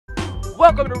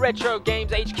Welcome to Retro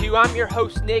Games HQ. I'm your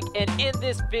host Nick, and in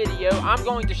this video I'm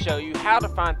going to show you how to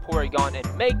find Porygon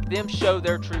and make them show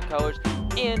their true colors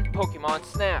in Pokemon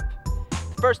Snap.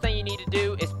 The first thing you need to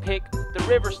do is pick the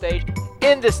river stage.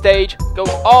 In this stage, go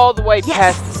all the way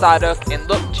past the Psyduck and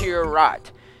look to your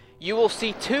right. You will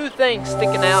see two things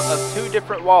sticking out of two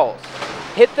different walls.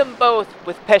 Hit them both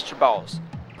with Pester Balls.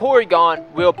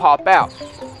 Porygon will pop out.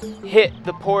 Hit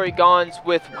the Porygons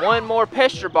with one more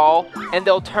Pester Ball and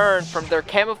they'll turn from their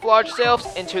camouflage selves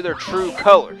into their true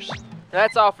colors.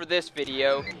 That's all for this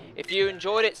video. If you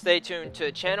enjoyed it, stay tuned to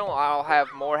the channel. I'll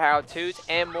have more how-tos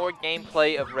and more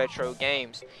gameplay of retro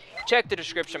games. Check the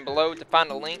description below to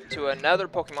find a link to another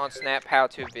Pokemon Snap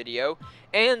how-to video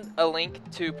and a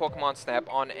link to Pokemon Snap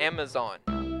on Amazon.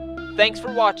 Thanks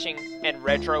for watching, and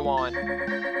Retro on!